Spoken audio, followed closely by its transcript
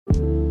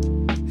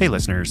Hey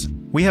listeners,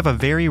 we have a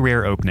very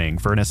rare opening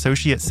for an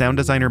associate sound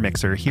designer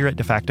mixer here at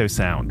De Facto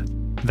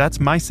Sound. That's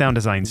my sound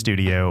design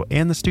studio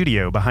and the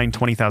studio behind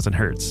 20,000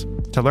 Hertz.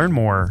 To learn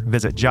more,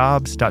 visit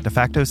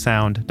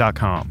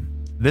jobs.defactosound.com.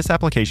 This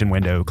application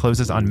window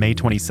closes on May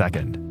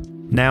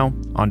 22nd. Now,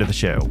 onto the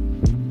show.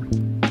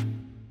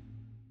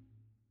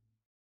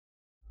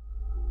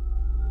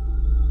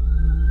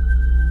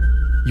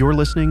 You're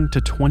listening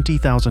to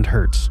 20,000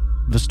 Hertz,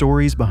 the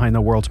stories behind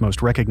the world's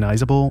most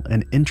recognizable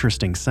and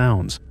interesting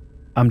sounds.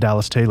 I'm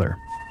Dallas Taylor.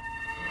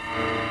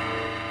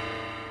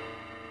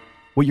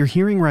 What you're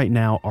hearing right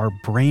now are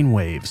brain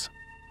waves,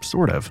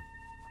 sort of.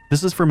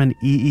 This is from an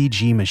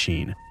EEG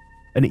machine.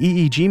 An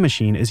EEG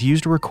machine is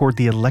used to record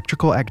the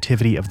electrical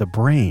activity of the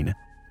brain.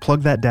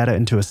 Plug that data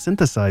into a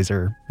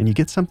synthesizer, and you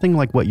get something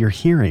like what you're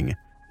hearing.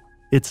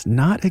 It's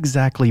not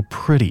exactly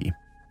pretty.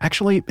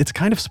 Actually, it's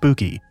kind of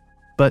spooky.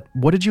 But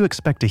what did you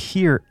expect to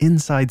hear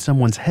inside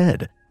someone's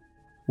head?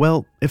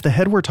 Well, if the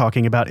head we're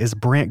talking about is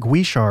Brant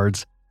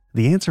Guichard's,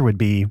 the answer would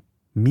be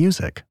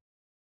music.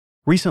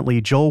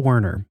 Recently, Joel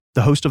Werner,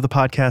 the host of the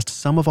podcast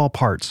Sum of All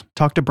Parts,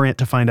 talked to Brant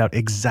to find out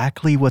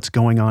exactly what's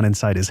going on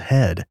inside his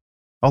head.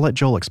 I'll let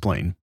Joel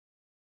explain.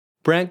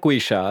 Brant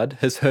Guichard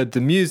has heard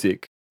the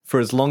music for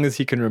as long as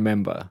he can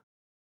remember.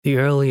 The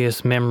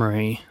earliest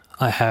memory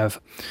I have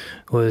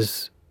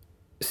was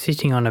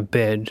sitting on a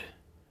bed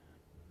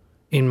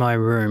in my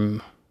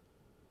room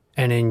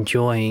and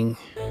enjoying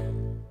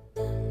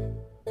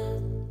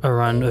a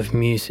run of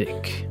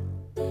music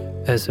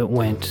as it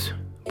went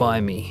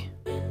by me,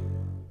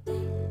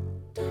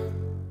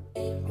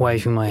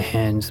 waving my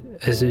hands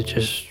as it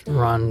just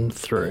ran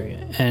through,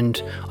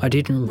 and I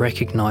didn't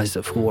recognise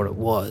it for what it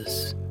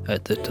was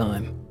at the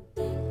time.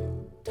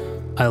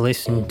 I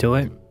listened to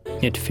it,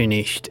 it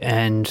finished,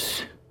 and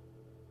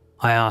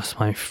I asked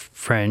my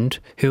friend,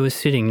 who was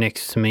sitting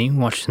next to me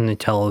watching the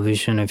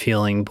television and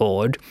feeling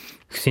bored,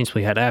 since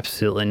we had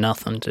absolutely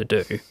nothing to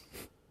do,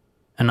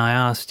 and I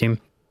asked him,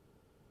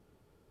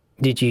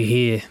 "Did you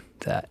hear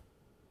that?"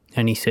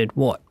 And he said,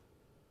 "What?"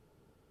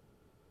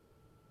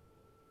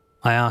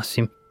 I asked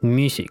him,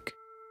 "Music."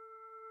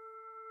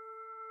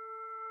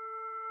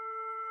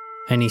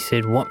 And he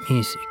said, "What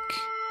music?"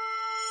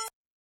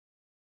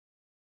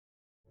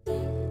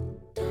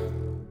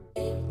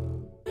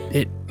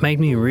 It made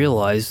me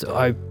realise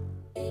I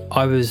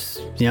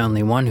was the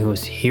only one who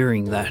was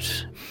hearing that.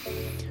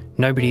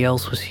 Nobody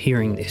else was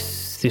hearing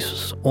this. This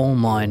was all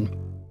mine.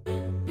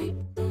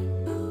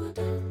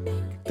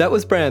 That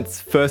was Brant's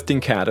first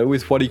encounter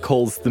with what he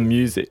calls the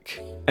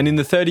music. And in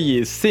the 30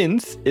 years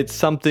since, it's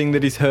something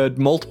that he's heard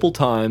multiple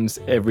times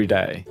every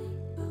day.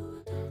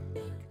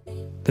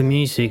 The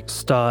music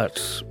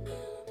starts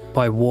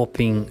by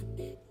warping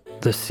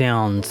the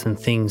sounds and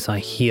things I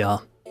hear.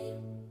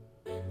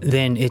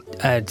 Then it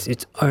adds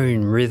its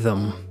own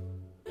rhythm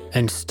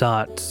and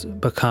starts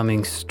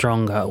becoming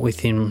stronger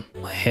within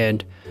my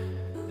head.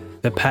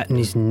 The pattern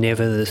is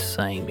never the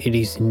same. It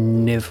is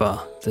never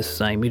the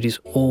same. It is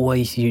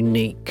always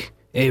unique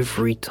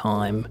every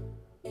time.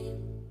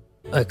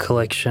 A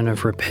collection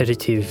of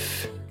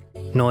repetitive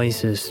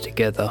noises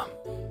together,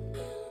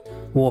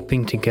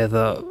 warping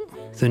together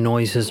the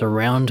noises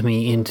around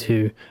me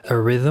into a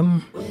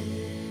rhythm,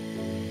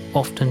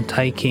 often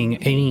taking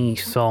any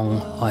song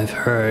I've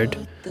heard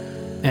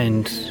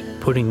and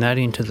putting that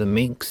into the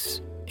mix.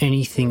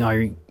 Anything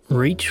I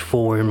reach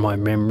for in my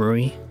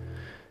memory,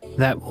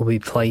 that will be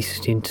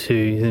placed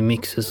into the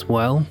mix as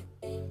well.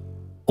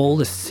 All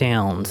the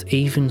sounds,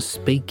 even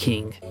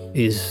speaking,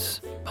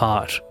 is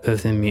part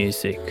of the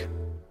music.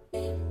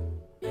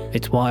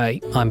 It's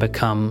why I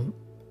become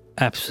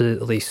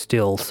absolutely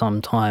still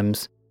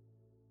sometimes.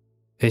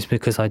 It's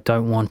because I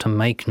don't want to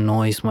make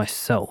noise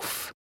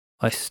myself.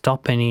 I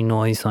stop any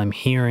noise I'm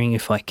hearing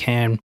if I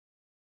can,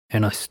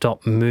 and I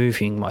stop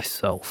moving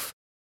myself,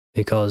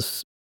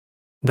 because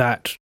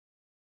that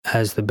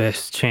has the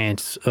best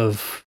chance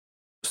of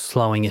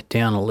slowing it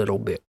down a little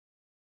bit.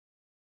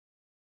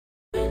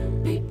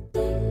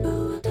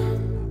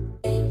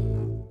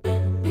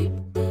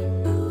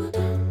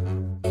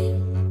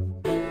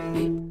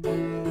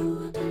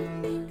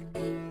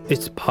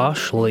 It's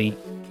partially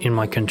in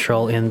my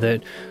control in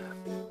that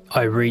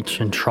I reach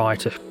and try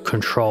to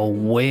control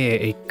where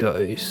it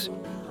goes.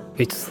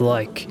 It's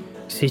like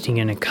sitting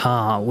in a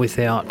car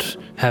without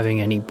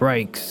having any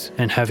brakes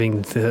and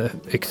having the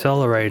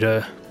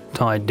accelerator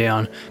tied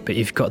down, but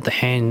you've got the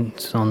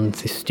hands on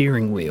the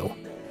steering wheel.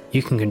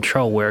 You can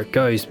control where it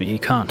goes, but you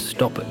can't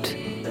stop it.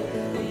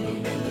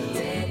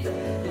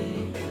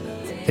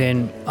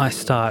 Then I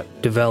start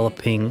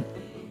developing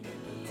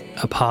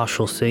a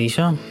partial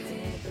seizure,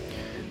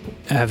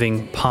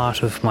 having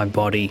part of my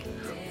body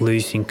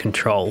losing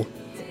control.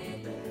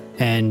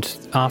 And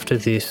after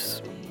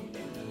this,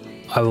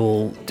 I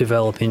will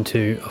develop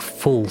into a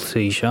full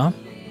seizure,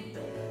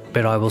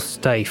 but I will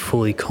stay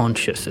fully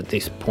conscious at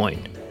this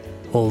point.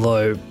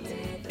 Although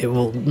it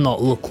will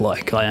not look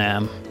like I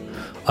am.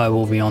 I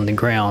will be on the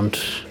ground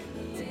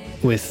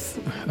with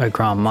a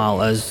grand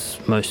mal, as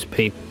most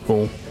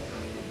people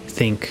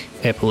think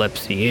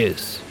epilepsy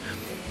is.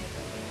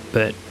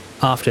 But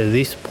after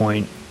this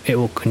point, it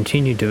will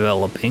continue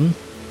developing,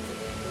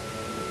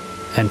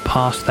 and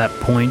past that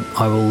point,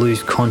 I will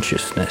lose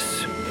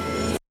consciousness.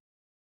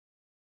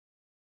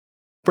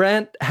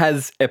 Brant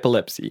has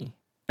epilepsy,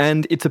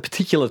 and it's a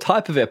particular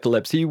type of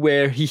epilepsy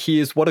where he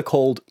hears what are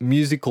called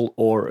musical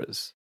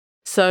auras.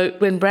 So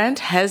when Brant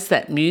has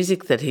that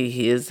music that he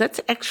hears, that's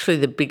actually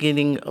the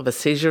beginning of a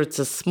seizure. It's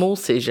a small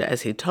seizure,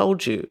 as he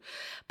told you.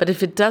 But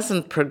if it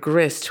doesn't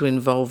progress to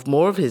involve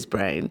more of his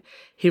brain,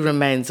 he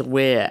remains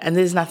aware, and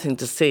there's nothing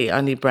to see.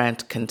 Only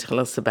Brant can tell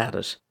us about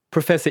it.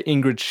 Professor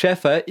Ingrid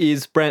Scheffer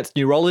is Brant's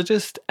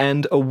neurologist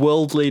and a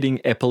world-leading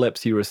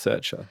epilepsy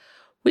researcher.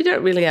 We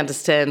don't really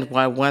understand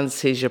why one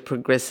seizure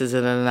progresses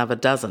and another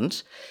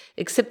doesn't,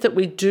 except that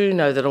we do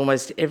know that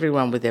almost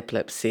everyone with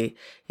epilepsy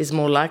is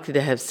more likely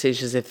to have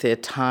seizures if they're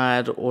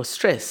tired or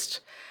stressed.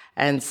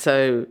 And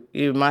so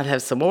you might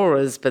have some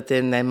auras, but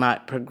then they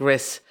might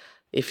progress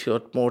if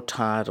you're more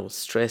tired or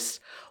stressed.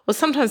 Or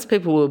sometimes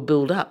people will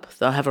build up.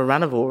 They'll have a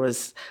run of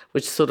auras,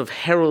 which sort of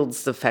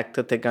heralds the fact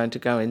that they're going to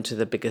go into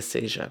the bigger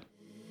seizure.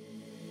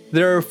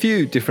 There are a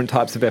few different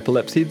types of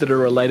epilepsy that are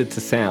related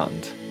to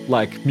sound,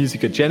 like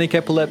musicogenic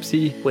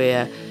epilepsy,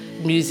 where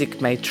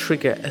music may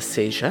trigger a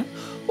seizure,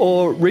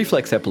 or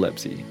reflex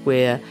epilepsy,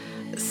 where,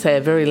 say,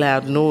 a very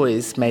loud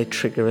noise may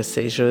trigger a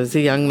seizure. As a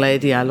young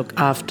lady I look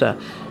after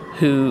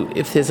who,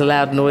 if there's a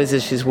loud noise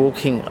as she's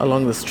walking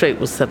along the street,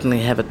 will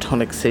suddenly have a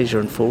tonic seizure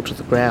and fall to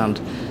the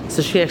ground.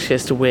 So she actually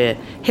has to wear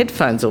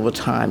headphones all the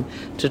time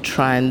to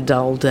try and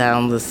dull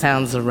down the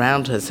sounds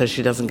around her so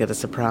she doesn't get a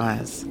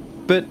surprise.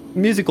 But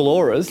musical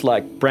auras,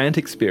 like Brant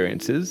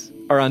experiences,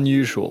 are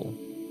unusual.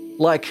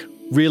 Like,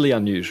 really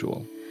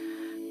unusual.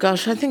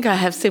 Gosh, I think I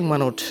have seen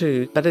one or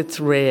two, but it's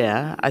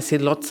rare. I see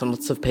lots and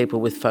lots of people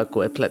with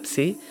focal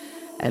epilepsy,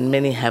 and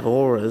many have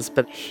auras,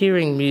 but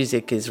hearing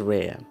music is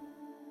rare.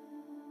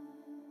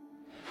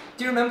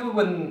 Do you remember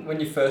when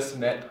you first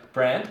met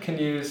Brant? Can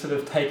you sort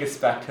of take us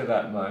back to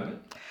that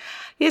moment?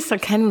 Yes, I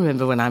can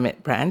remember when I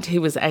met Brant. He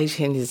was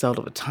 18 years old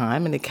at the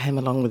time, and he came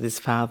along with his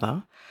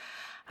father,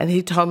 and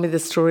he told me the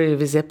story of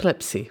his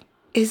epilepsy.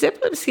 His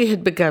epilepsy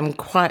had begun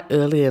quite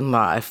early in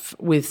life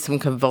with some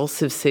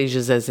convulsive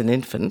seizures as an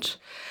infant,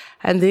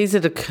 and these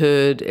had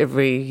occurred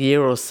every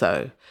year or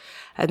so.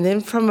 And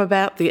then from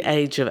about the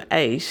age of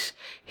 8,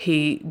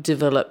 he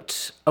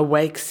developed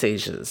awake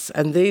seizures,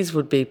 and these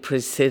would be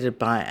preceded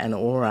by an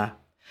aura.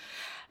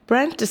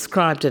 Brant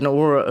described an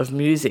aura of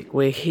music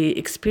where he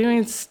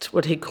experienced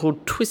what he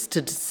called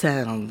twisted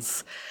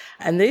sounds,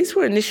 and these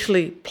were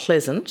initially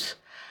pleasant,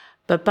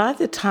 but by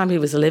the time he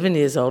was 11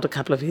 years old, a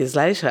couple of years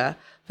later,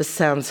 the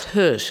sounds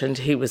hurt and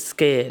he was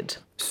scared.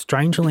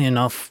 Strangely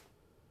enough,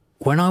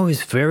 when I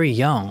was very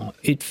young,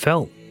 it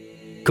felt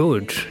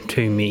good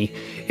to me.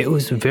 It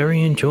was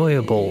very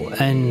enjoyable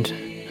and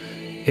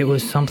it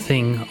was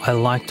something I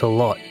liked a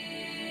lot.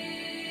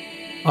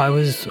 I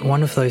was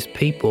one of those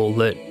people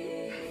that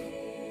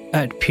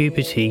at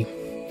puberty,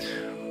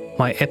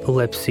 my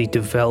epilepsy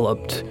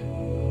developed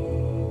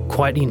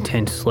quite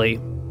intensely.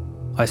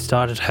 I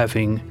started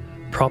having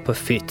proper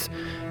fits,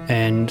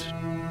 and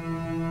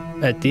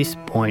at this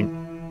point,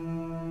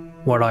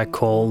 what I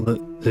call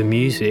the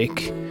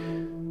music,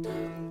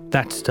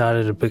 that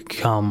started to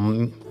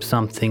become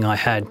something I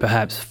had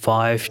perhaps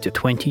 5 to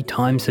 20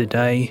 times a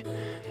day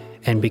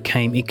and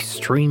became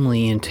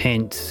extremely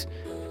intense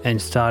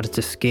and started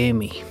to scare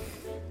me.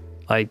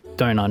 I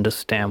don't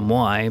understand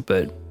why,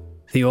 but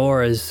the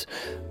auras,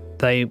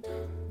 they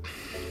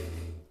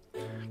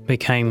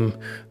became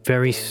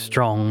very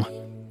strong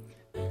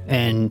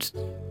and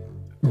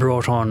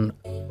brought on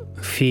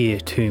fear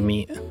to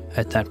me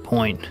at that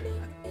point.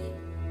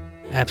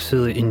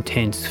 Absolute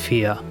intense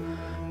fear.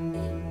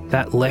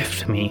 That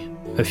left me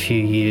a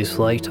few years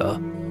later.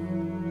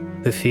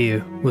 The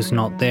fear was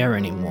not there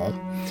anymore.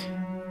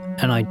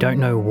 And I don't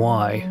know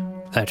why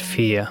that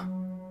fear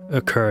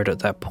occurred at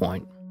that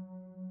point.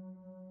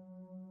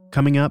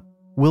 Coming up,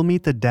 we'll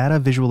meet the data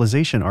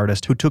visualization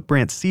artist who took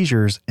Brant's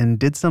seizures and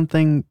did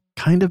something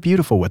kind of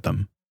beautiful with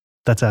them.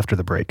 That's after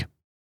the break.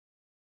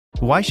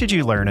 Why should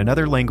you learn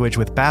another language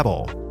with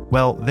Babbel?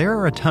 Well, there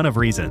are a ton of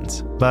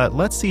reasons, but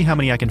let's see how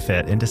many I can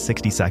fit into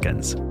 60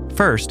 seconds.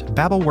 First,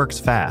 Babbel works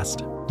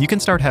fast. You can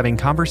start having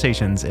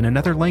conversations in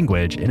another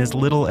language in as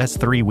little as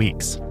 3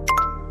 weeks.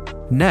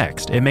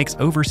 Next, it makes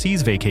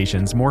overseas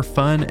vacations more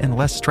fun and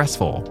less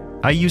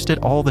stressful. I used it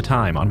all the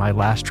time on my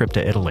last trip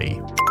to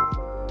Italy.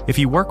 If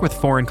you work with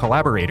foreign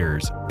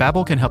collaborators,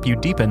 Babbel can help you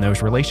deepen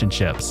those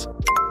relationships.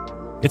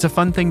 It's a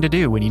fun thing to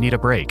do when you need a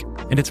break,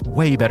 and it's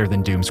way better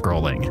than doom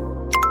scrolling.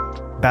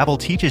 Babbel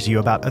teaches you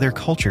about other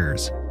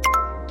cultures.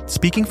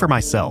 Speaking for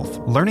myself,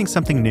 learning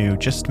something new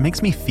just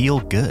makes me feel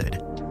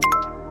good.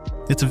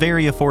 It's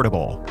very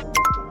affordable.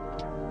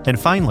 And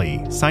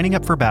finally, signing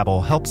up for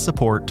Babbel helps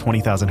support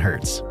 20,000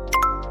 Hertz.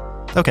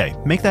 Okay,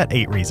 make that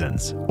 8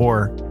 reasons,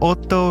 or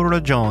 8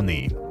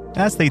 ragioni,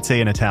 as they'd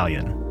say in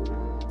Italian.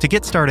 To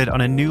get started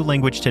on a new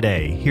language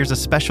today, here's a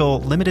special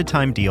limited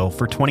time deal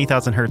for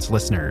 20,000 Hertz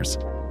listeners.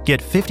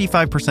 Get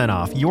 55%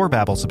 off your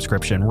Babbel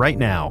subscription right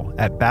now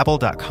at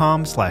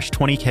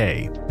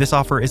babbel.com/20k. This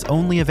offer is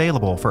only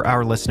available for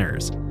our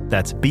listeners.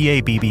 That's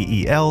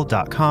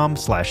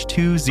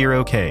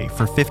babbel.com/20k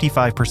for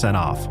 55%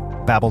 off.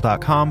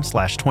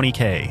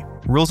 Babbel.com/20k.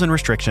 Rules and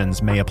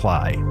restrictions may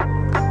apply.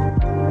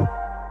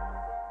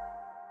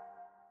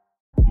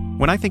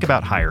 When I think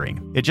about hiring,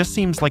 it just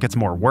seems like it's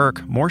more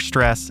work, more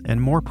stress,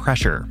 and more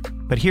pressure.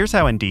 But here's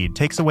how Indeed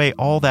takes away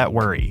all that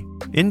worry.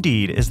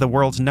 Indeed is the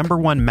world's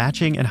 #1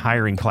 matching and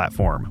hiring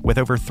platform with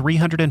over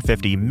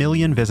 350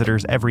 million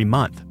visitors every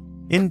month.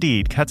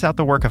 Indeed cuts out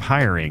the work of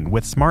hiring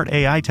with smart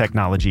AI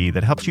technology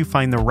that helps you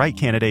find the right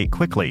candidate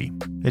quickly.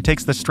 It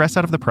takes the stress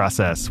out of the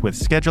process with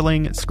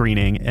scheduling,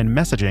 screening, and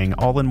messaging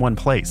all in one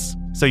place.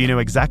 So you know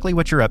exactly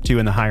what you're up to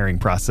in the hiring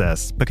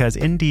process because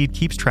Indeed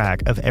keeps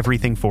track of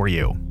everything for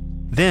you.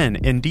 Then,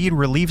 Indeed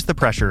relieves the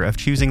pressure of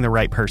choosing the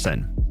right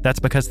person. That's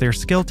because their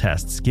skill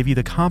tests give you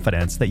the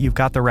confidence that you've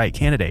got the right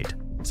candidate.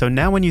 So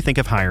now when you think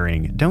of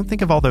hiring, don't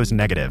think of all those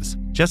negatives.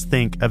 Just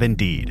think of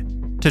Indeed.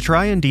 To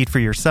try Indeed for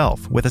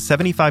yourself with a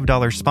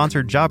 $75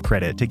 sponsored job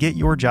credit to get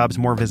your jobs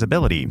more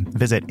visibility,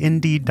 visit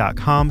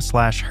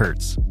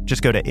Indeed.com/Hertz.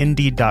 Just go to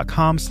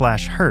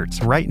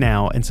Indeed.com/Hertz right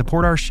now and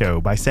support our show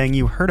by saying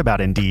you heard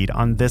about Indeed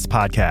on this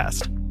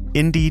podcast.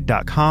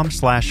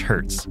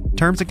 Indeed.com/Hertz.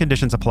 Terms and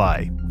conditions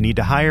apply. Need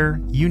to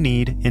hire? You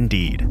need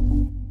Indeed.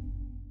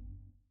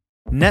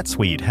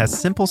 NetSuite has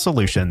simple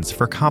solutions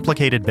for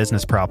complicated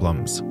business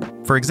problems.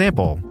 For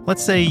example,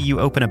 let's say you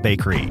open a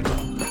bakery.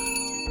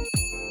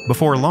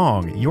 Before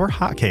long, your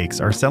hotcakes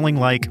are selling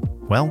like,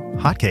 well,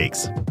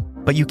 hotcakes.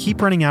 But you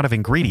keep running out of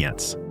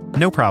ingredients.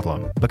 No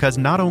problem, because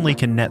not only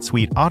can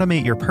NetSuite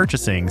automate your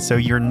purchasing so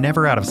you're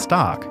never out of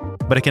stock,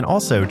 but it can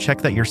also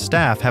check that your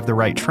staff have the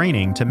right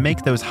training to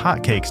make those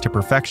hotcakes to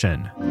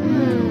perfection.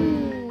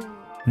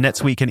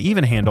 NetSuite can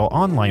even handle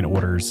online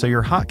orders so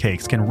your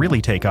hotcakes can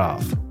really take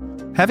off.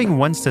 Having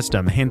one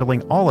system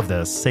handling all of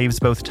this saves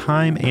both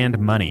time and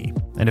money.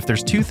 And if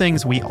there's two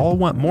things we all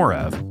want more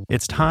of,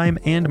 it's time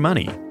and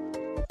money.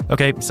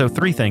 Okay, so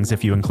 3 things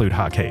if you include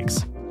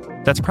hotcakes.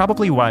 That's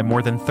probably why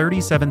more than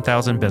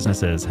 37,000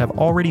 businesses have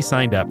already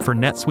signed up for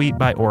NetSuite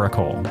by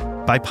Oracle.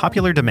 By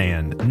popular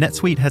demand,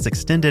 NetSuite has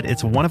extended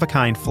its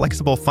one-of-a-kind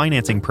flexible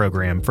financing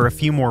program for a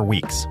few more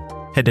weeks.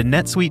 Head to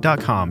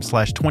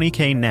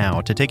netsuite.com/20k now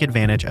to take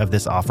advantage of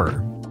this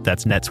offer.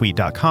 That's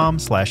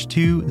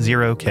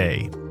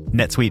netsuite.com/20k.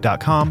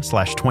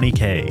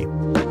 netsuite.com/20k.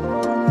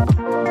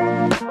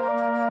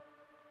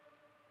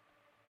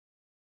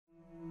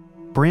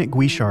 Brant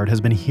Guichard has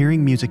been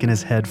hearing music in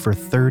his head for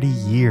 30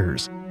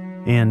 years.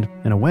 And,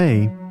 in a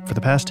way, for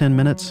the past 10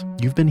 minutes,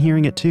 you've been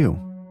hearing it too.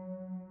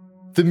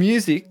 The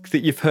music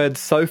that you've heard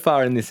so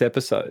far in this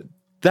episode,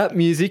 that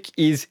music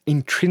is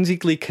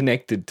intrinsically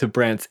connected to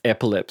Brant's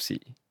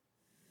epilepsy.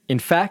 In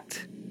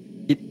fact,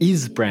 it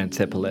is Brant's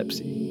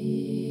epilepsy.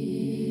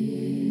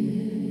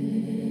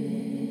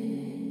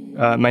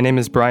 My name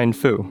is Brian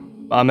Fu.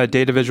 I'm a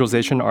data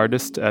visualization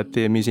artist at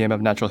the Museum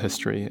of Natural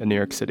History in New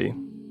York City.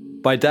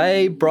 By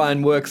day,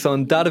 Brian works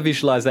on data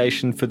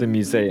visualization for the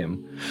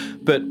museum.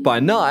 But by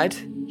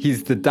night,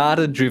 he's the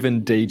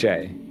data-driven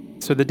DJ.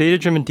 So the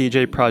Data-Driven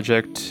DJ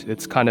project,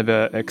 it's kind of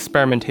an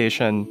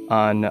experimentation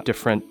on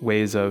different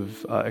ways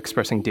of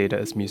expressing data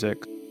as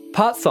music.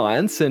 Part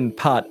science and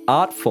part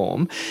art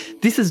form,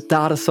 this is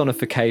data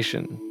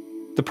sonification,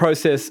 the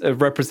process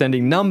of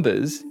representing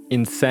numbers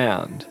in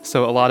sound.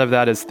 So a lot of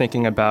that is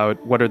thinking about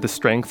what are the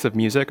strengths of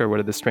music or what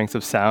are the strengths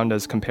of sound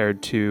as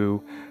compared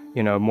to,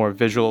 more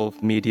visual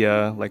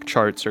media like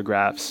charts or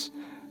graphs.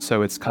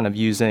 So it's kind of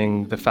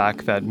using the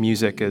fact that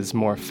music is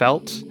more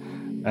felt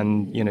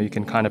and, you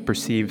can kind of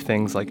perceive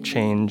things like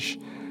change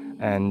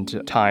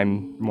and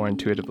time more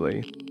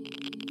intuitively.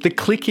 The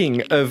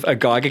clicking of a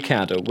Geiger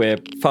counter, where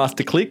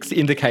faster clicks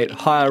indicate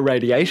higher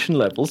radiation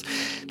levels,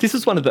 this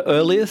is one of the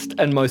earliest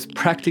and most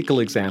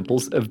practical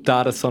examples of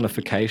data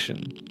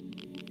sonification.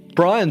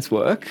 Brian's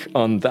work,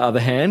 on the other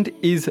hand,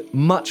 is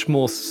much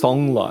more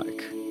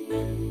song-like.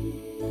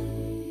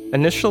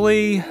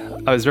 Initially,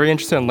 I was very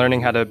interested in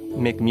learning how to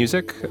make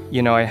music.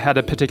 I had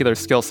a particular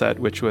skill set,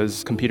 which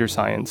was computer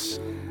science,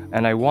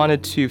 and I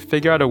wanted to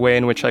figure out a way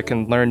in which I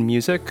can learn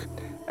music.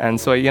 And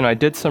so, I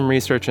did some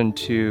research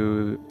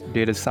into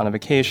data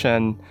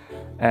sonification,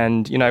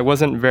 and, I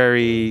wasn't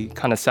very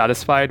kind of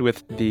satisfied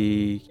with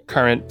the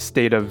current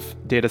state of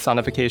data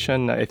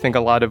sonification. I think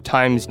a lot of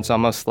times it's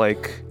almost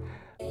like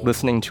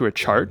listening to a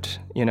chart,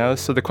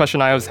 So the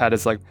question I always had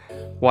is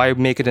why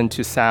make it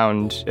into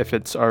sound if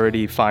it's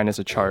already fine as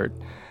a chart?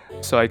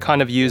 So I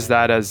kind of use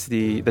that as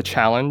the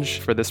challenge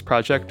for this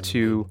project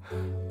to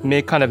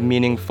make kind of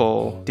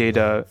meaningful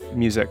data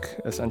music,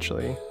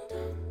 essentially.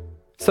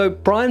 So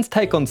Brian's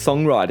take on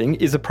songwriting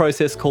is a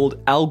process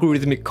called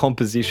algorithmic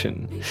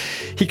composition.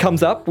 He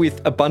comes up with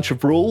a bunch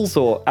of rules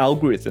or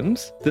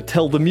algorithms that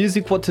tell the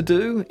music what to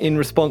do in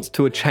response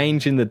to a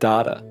change in the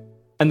data.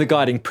 And the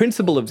guiding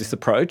principle of this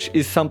approach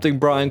is something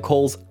Brian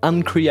calls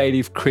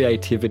uncreative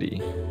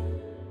creativity.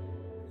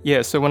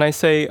 Yeah, so when I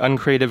say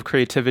uncreative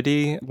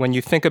creativity, when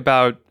you think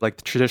about like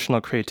the traditional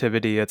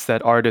creativity, it's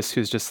that artist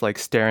who's just like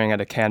staring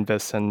at a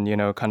canvas and,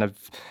 kind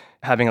of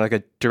having like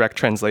a direct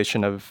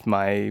translation of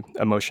my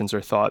emotions or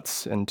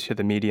thoughts into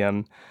the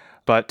medium.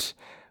 But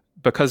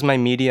because my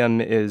medium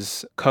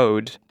is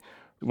code,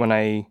 when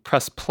I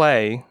press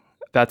play,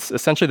 that's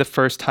essentially the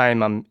first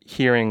time I'm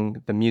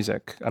hearing the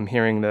music, I'm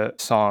hearing the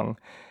song.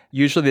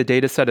 Usually the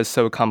data set is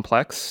so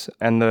complex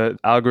and the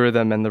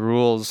algorithm and the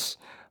rules,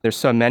 there's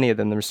so many of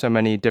them, there's so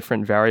many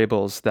different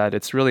variables that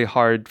it's really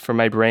hard for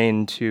my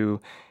brain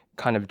to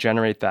kind of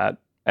generate that.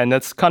 And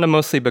that's kind of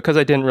mostly because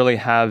I didn't really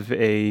have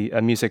a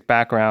music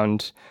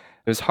background.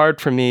 It was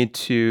hard for me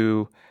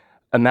to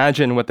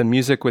imagine what the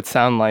music would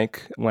sound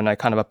like when I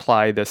kind of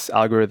apply this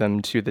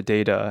algorithm to the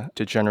data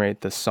to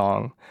generate this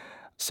song.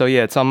 So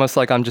yeah, it's almost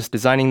like I'm just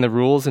designing the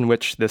rules in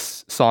which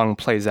this song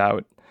plays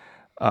out.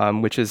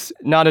 Which is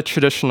not a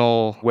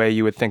traditional way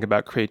you would think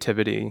about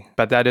creativity,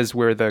 but that is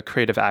where the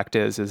creative act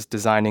is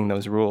designing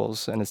those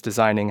rules, and it's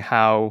designing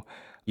how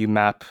you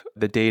map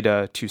the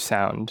data to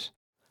sound.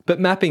 But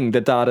mapping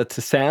the data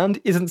to sound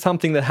isn't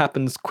something that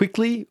happens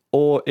quickly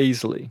or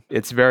easily.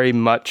 It's very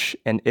much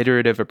an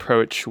iterative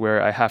approach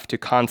where I have to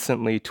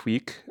constantly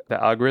tweak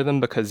the algorithm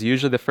because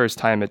usually the first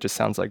time it just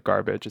sounds like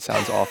garbage. It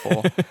sounds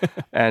awful.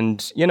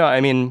 And,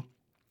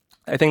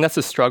 I think that's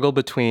a struggle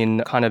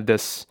between kind of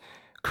this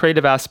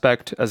creative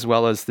aspect as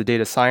well as the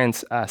data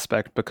science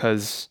aspect,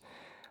 because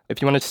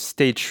if you want to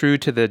stay true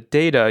to the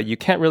data, you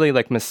can't really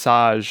like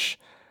massage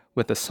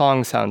what the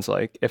song sounds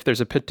like. If there's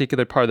a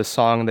particular part of the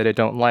song that I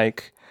don't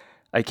like,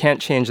 I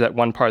can't change that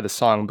one part of the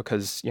song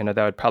because, that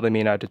would probably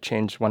mean I had to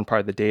change one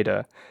part of the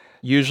data.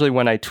 Usually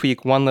when I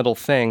tweak one little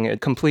thing, it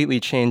completely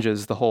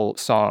changes the whole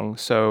song.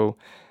 So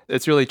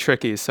it's really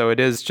tricky. So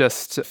it is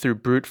just through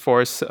brute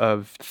force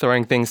of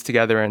throwing things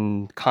together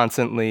and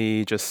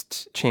constantly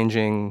just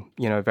changing,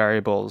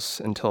 variables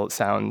until it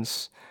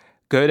sounds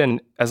good.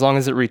 And as long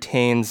as it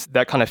retains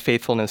that kind of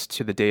faithfulness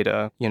to the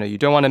data, you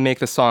don't want to make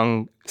the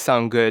song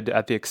sound good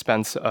at the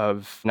expense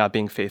of not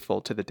being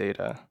faithful to the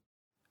data.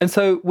 And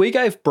so we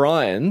gave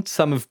Brian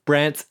some of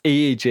Brant's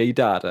EEG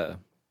data,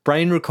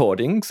 brain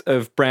recordings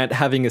of Brant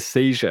having a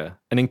seizure,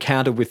 an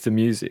encounter with the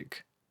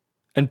music.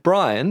 And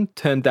Brian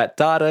turned that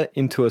data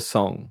into a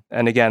song.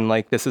 And again,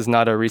 this is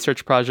not a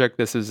research project.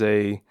 This is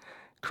a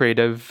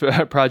creative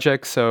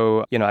project.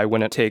 So, I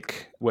wouldn't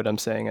take what I'm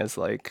saying as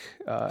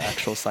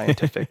actual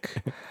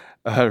scientific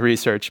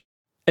research.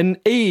 An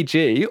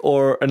EEG,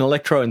 or an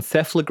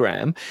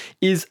electroencephalogram,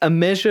 is a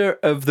measure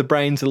of the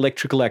brain's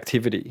electrical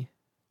activity.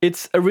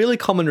 It's a really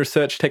common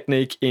research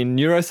technique in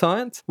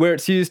neuroscience where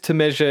it's used to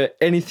measure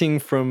anything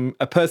from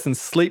a person's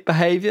sleep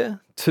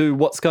behaviour to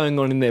what's going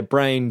on in their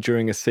brain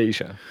during a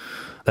seizure.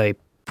 They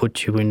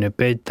put you in a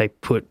bed, they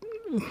put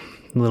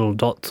little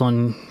dots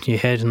on your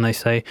head and they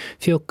say,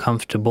 feel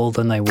comfortable,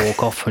 then they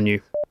walk off on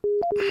you.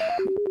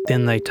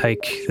 Then they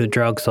take the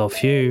drugs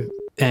off you,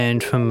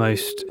 and for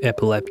most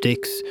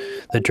epileptics,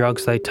 the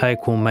drugs they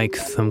take will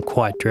make them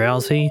quite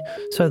drowsy,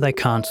 so they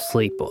can't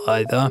sleep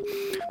either.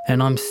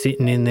 And I'm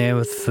sitting in there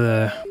with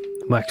the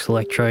wax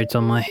electrodes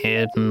on my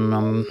head and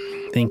I'm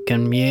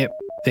thinking, yep,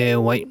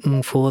 they're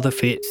waiting for the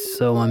fits,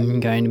 so I'm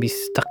going to be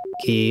stuck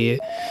here.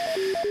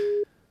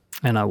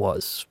 And I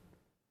was.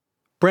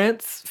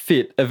 Brant's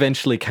fit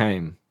eventually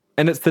came,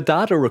 and it's the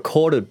data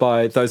recorded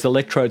by those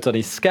electrodes on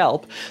his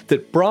scalp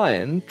that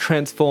Brian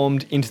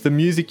transformed into the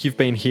music you've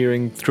been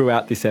hearing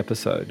throughout this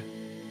episode.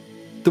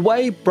 The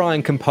way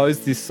Brian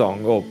composed this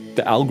song, or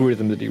the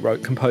algorithm that he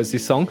wrote composed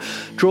this song,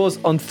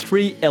 draws on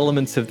three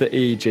elements of the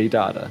EEG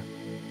data.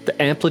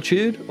 The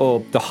amplitude,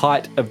 or the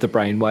height of the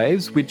brain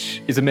waves,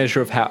 which is a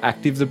measure of how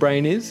active the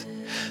brain is.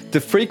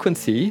 The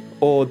frequency,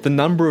 or the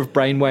number of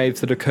brain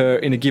waves that occur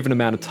in a given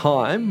amount of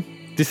time.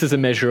 This is a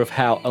measure of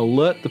how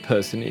alert the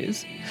person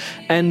is.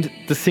 And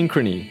the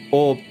synchrony,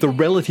 or the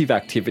relative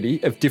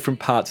activity of different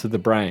parts of the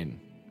brain.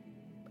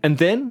 And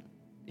then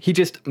he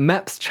just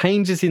maps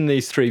changes in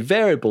these three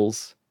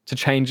variables to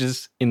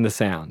changes in the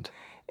sound.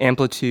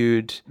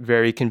 Amplitude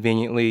very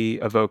conveniently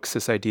evokes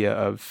this idea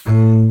of,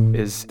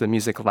 is the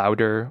music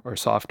louder or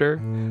softer?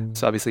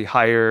 So obviously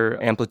higher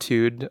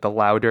amplitude, the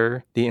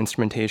louder the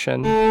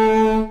instrumentation.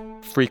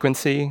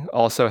 Frequency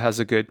also has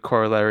a good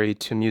corollary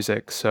to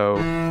music. So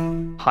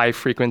high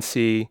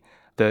frequency,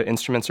 the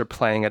instruments are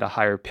playing at a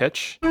higher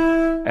pitch,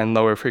 and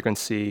lower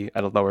frequency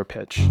at a lower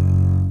pitch.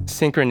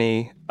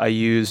 Synchrony I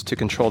use to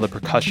control the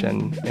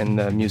percussion in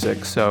the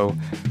music. So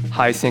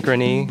high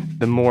synchrony,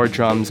 the more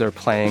drums are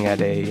playing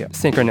at a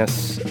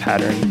synchronous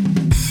pattern.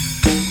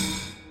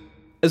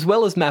 As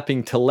well as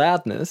mapping to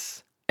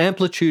loudness,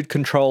 amplitude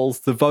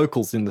controls the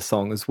vocals in the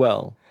song as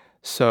well.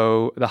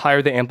 So the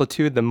higher the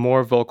amplitude, the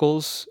more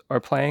vocals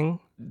are playing.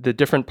 The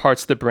different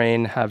parts of the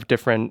brain have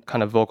different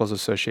kind of vocals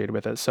associated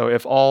with it. So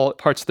if all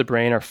parts of the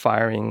brain are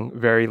firing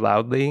very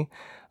loudly,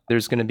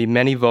 there's going to be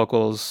many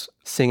vocals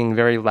singing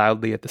very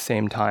loudly at the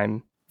same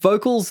time.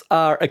 Vocals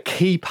are a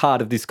key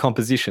part of this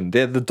composition.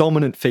 They're the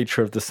dominant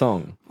feature of the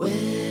song. Where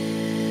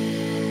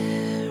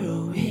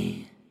are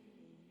we?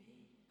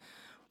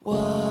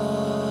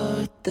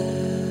 What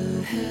the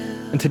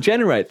to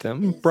generate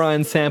them,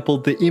 Brian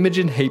sampled the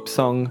Imogen Heap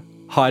song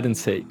Hide and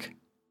Seek.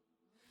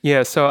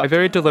 Yeah, so I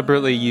very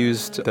deliberately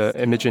used the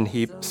Imogen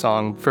Heap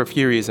song for a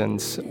few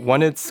reasons.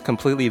 One, it's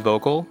completely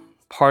vocal.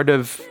 Part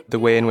of the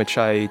way in which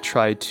I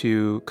try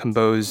to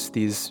compose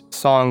these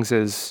songs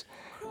is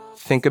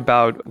think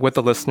about what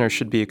the listener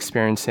should be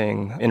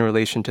experiencing in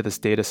relation to this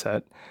data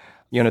set.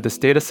 This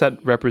data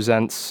set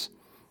represents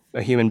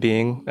a human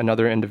being,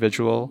 another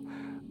individual,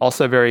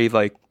 also a very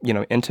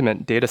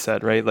intimate data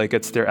set, right? Like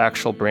it's their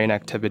actual brain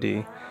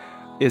activity.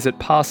 Is it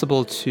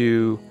possible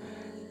to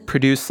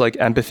produce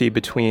empathy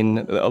between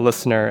a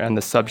listener and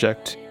the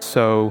subject?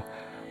 So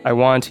I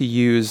wanted to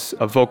use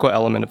a vocal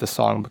element of the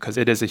song because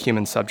it is a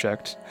human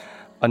subject.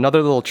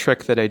 Another little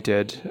trick that I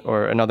did,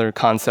 or another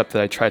concept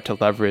that I tried to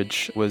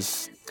leverage,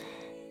 was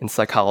in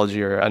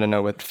psychology, or I don't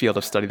know what field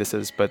of study this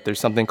is, but there's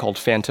something called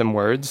phantom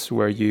words,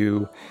 where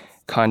you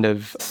kind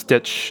of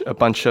stitch a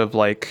bunch of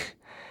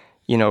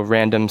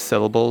random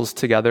syllables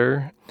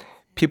together.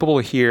 People will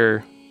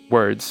hear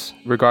words,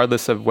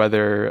 regardless of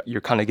whether you're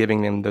kind of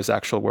giving them those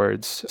actual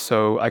words.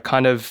 So I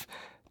kind of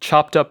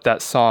chopped up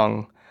that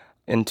song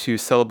into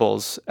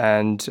syllables,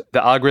 and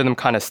the algorithm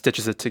kind of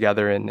stitches it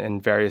together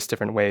in various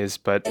different ways,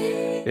 but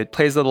it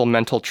plays a little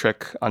mental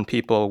trick on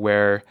people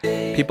where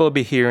people will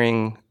be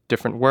hearing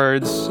different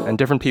words and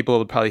different people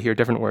will probably hear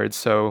different words.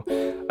 So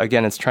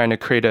again, it's trying to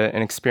create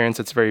an experience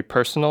that's very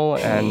personal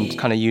and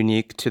kind of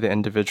unique to the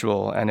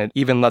individual, and it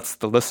even lets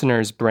the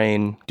listener's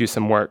brain do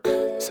some work.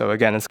 So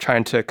again, it's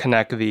trying to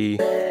connect the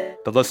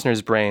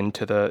listener's brain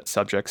to the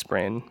subject's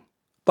brain.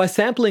 By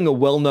sampling a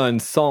well-known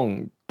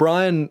song,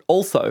 Brian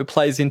also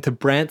plays into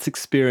Brandt's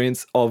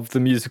experience of the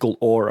musical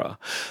aura,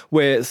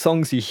 where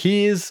songs he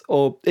hears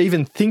or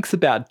even thinks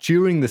about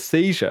during the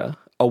seizure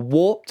are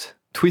warped,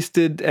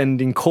 twisted,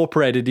 and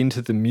incorporated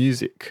into the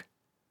music.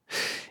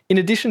 In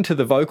addition to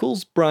the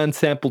vocals, Brian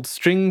sampled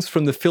strings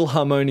from the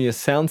Philharmonia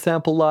Sound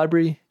Sample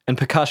Library and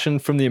percussion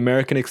from the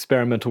American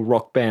experimental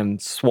rock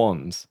band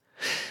Swans.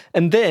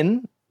 And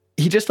then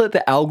he just let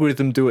the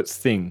algorithm do its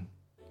thing.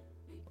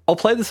 I'll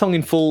play the song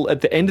in full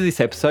at the end of this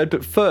episode,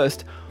 but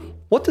first,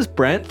 what does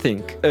Brandt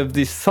think of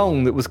this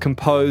song that was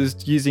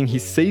composed using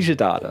his seizure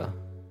data?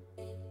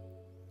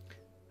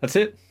 That's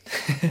it.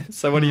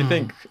 So what do you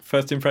think?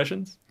 First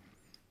impressions?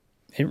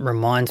 It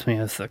reminds me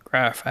of the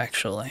graph,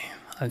 actually.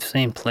 I've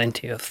seen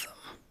plenty of them.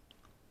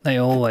 They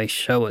always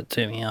show it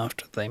to me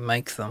after they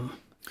make them.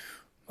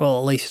 Well,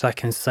 at least I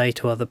can say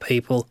to other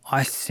people,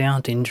 I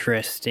sound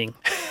interesting.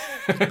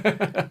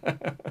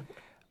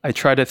 I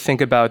try to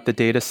think about the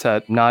data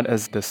set not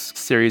as this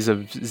series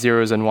of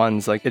zeros and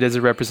ones. It is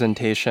a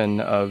representation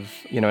of,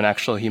 an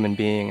actual human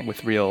being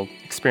with real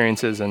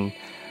experiences. And,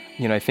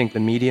 I think the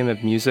medium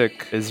of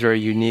music is very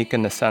unique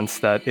in the sense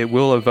that it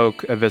will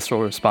evoke a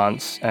visceral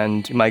response.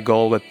 And my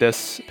goal with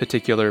this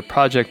particular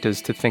project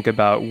is to think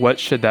about what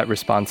should that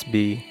response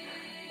be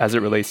as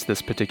it relates to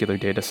this particular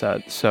data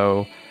set.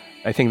 So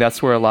I think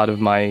that's where a lot of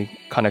my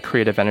kind of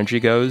creative energy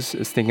goes,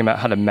 is thinking about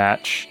how to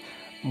match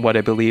what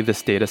I believe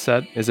this data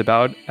set is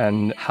about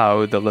and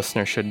how the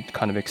listener should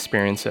kind of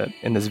experience it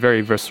in this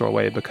very visceral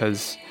way,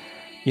 because,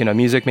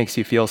 music makes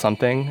you feel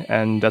something.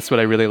 And that's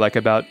what I really like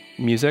about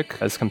music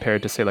as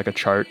compared to, say, a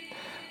chart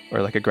or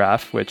a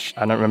graph, which I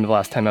don't remember the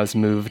last time I was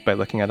moved by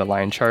looking at a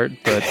line chart,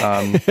 but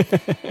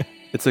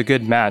it's a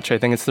good match. I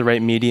think it's the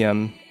right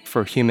medium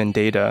for human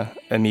data,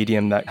 a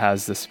medium that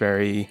has this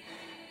very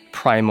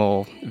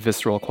primal,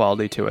 visceral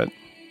quality to it.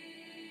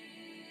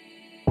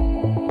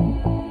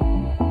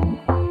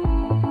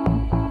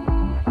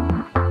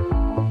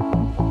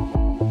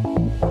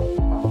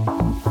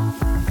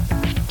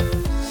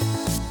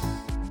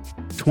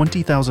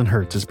 "20,000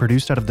 Hertz" is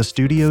produced out of the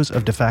studios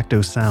of De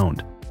Facto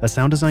Sound, a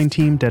sound design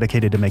team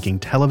dedicated to making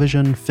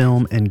television,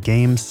 film, and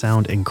games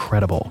sound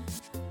incredible.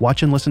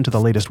 Watch and listen to the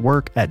latest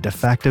work at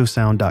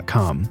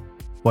defactosound.com.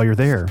 While you're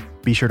there,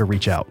 be sure to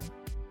reach out.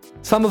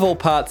 Sum of All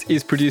Parts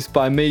is produced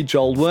by me,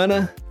 Joel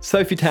Werner.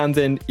 Sophie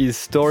Townsend is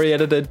story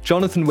editor,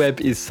 Jonathan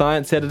Webb is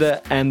science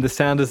editor, and the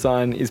sound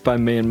design is by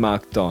me and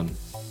Mark Don.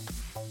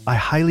 I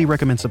highly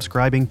recommend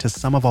subscribing to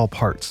Sum of All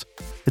Parts.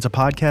 It's a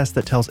podcast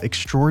that tells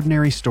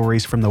extraordinary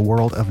stories from the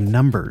world of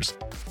numbers.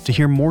 To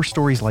hear more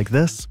stories like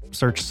this,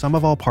 search Sum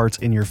of All Parts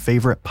in your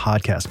favorite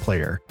podcast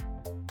player.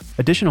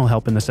 Additional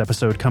help in this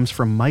episode comes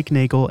from Mike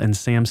Nagel and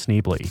Sam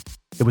Sneebly.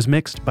 It was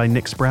mixed by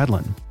Nick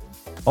Spradlin.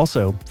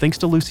 Also, thanks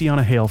to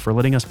Luciana Hale for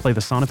letting us play the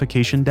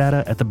sonification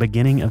data at the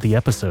beginning of the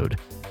episode.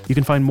 You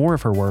can find more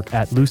of her work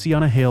at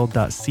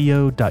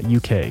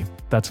lucianahale.co.uk.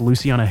 That's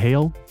Luciana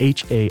Hale,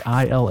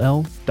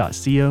 HAILL.co.uk.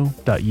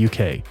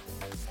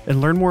 And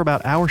learn more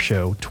about our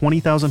show,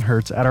 20,000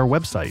 Hertz, at our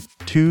website,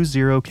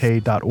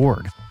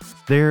 20k.org.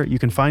 There, you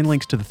can find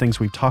links to the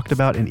things we've talked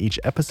about in each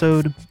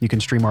episode. You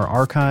can stream our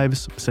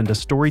archives, send us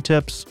story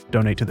tips,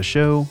 donate to the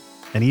show,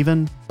 and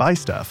even buy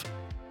stuff.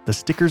 The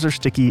stickers are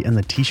sticky and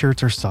the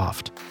t-shirts are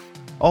soft.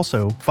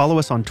 Also, follow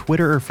us on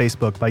Twitter or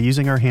Facebook by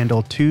using our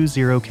handle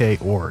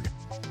 20k.org,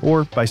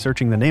 or by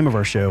searching the name of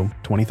our show,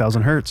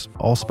 20,000 Hertz,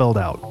 all spelled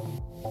out.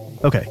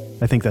 Okay,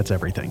 I think that's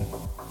everything.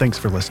 Thanks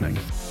for listening.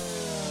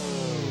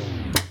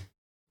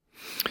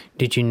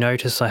 Did you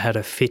notice I had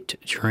a fit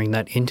during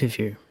that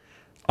interview?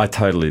 I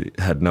totally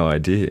had no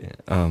idea.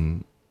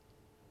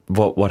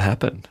 What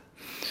happened?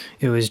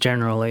 It was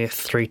generally a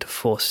 3 to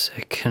 4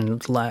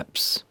 second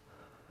lapse.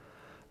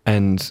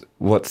 And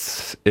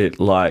what's it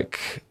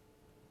like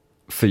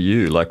for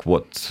you? Like,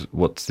 what's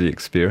the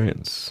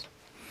experience?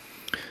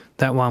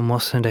 That one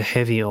wasn't a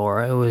heavy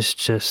aura, it was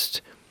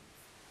just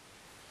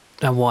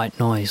a white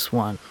noise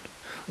one.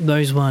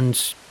 Those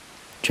ones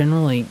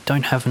generally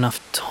don't have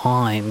enough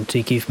time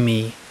to give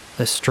me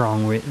a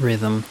strong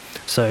rhythm.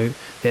 So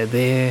they're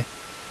there,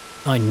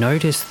 I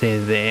notice they're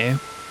there,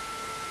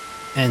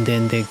 and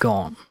then they're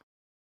gone.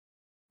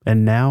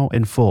 And now,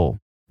 in full,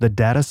 the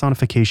data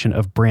sonification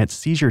of Brandt's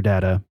seizure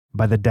data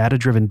by the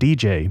data-driven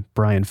DJ,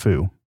 Brian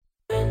Fu.